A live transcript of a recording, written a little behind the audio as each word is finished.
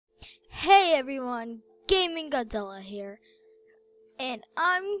Hey everyone, Gaming Godzilla here, and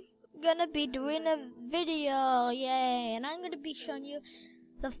I'm gonna be doing a video, yay, and I'm gonna be showing you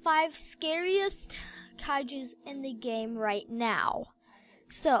the 5 scariest kaijus in the game right now.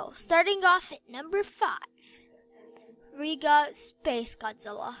 So, starting off at number 5, we got Space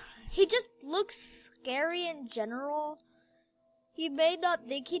Godzilla. He just looks scary in general. You may not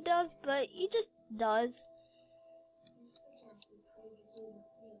think he does, but he just does.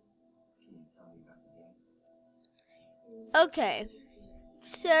 Okay,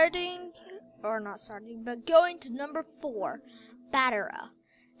 going to number 4, Batara.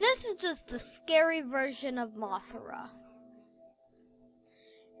 This is just the scary version of Mothra.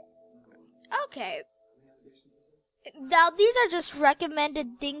 Okay, now these are just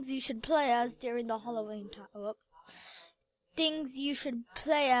recommended things you should play as during the Halloween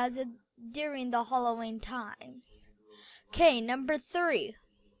time. Okay, number 3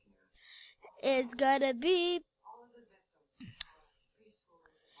 is gonna be.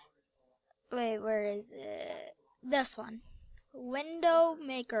 Wait, where is it? This one. Window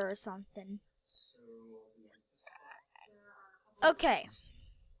Maker or something. Okay.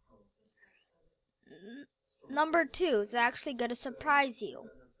 Number 2 is actually going to surprise you.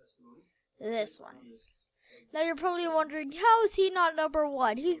 This one. Now you're probably wondering, how is he not number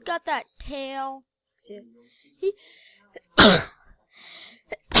 1? He's got that tail.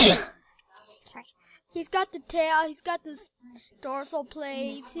 He's got the tail, he's got the dorsal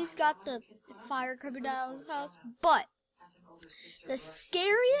plates, he's got the fire coming out of his house, but the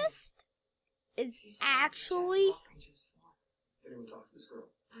scariest is actually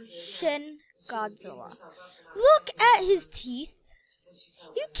Shin Godzilla. Look at his teeth.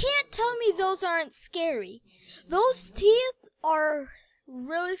 You can't tell me those aren't scary. Those teeth are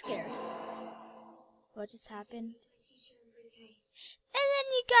really scary. What just happened? And then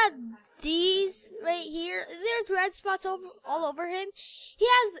you got these right here. There's red spots all over him. He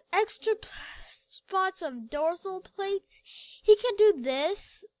has extra spots of dorsal plates. He can do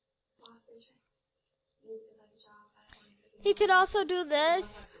this. He could also do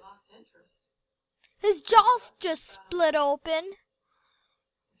this. His jaws just split open.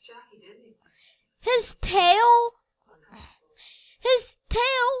 His tail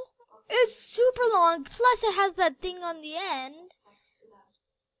is super long. Plus it has that thing on the end.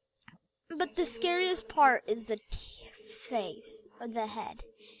 But the scariest part is the face, or the head,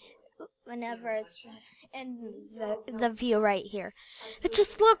 whenever it's in the view right here. It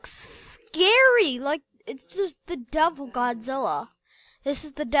just looks scary, like it's just the Devil Godzilla. This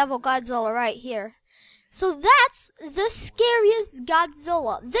is the Devil Godzilla right here. So that's the scariest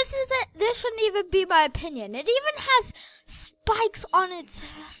Godzilla. This shouldn't even be my opinion. It even has spikes on its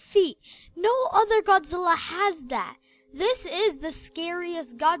feet. No other Godzilla has that. This is the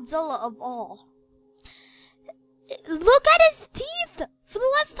scariest Godzilla of all. Look at his teeth! For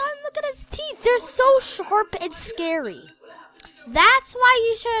the last time, look at his teeth. They're so sharp and scary. That's why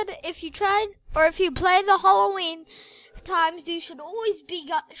you should, if you play the Halloween times, you should always be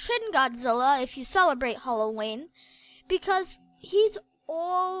Shin Godzilla if you celebrate Halloween. Because he's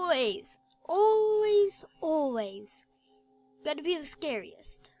always gonna be the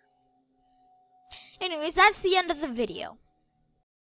scariest. Anyways, that's the end of the video.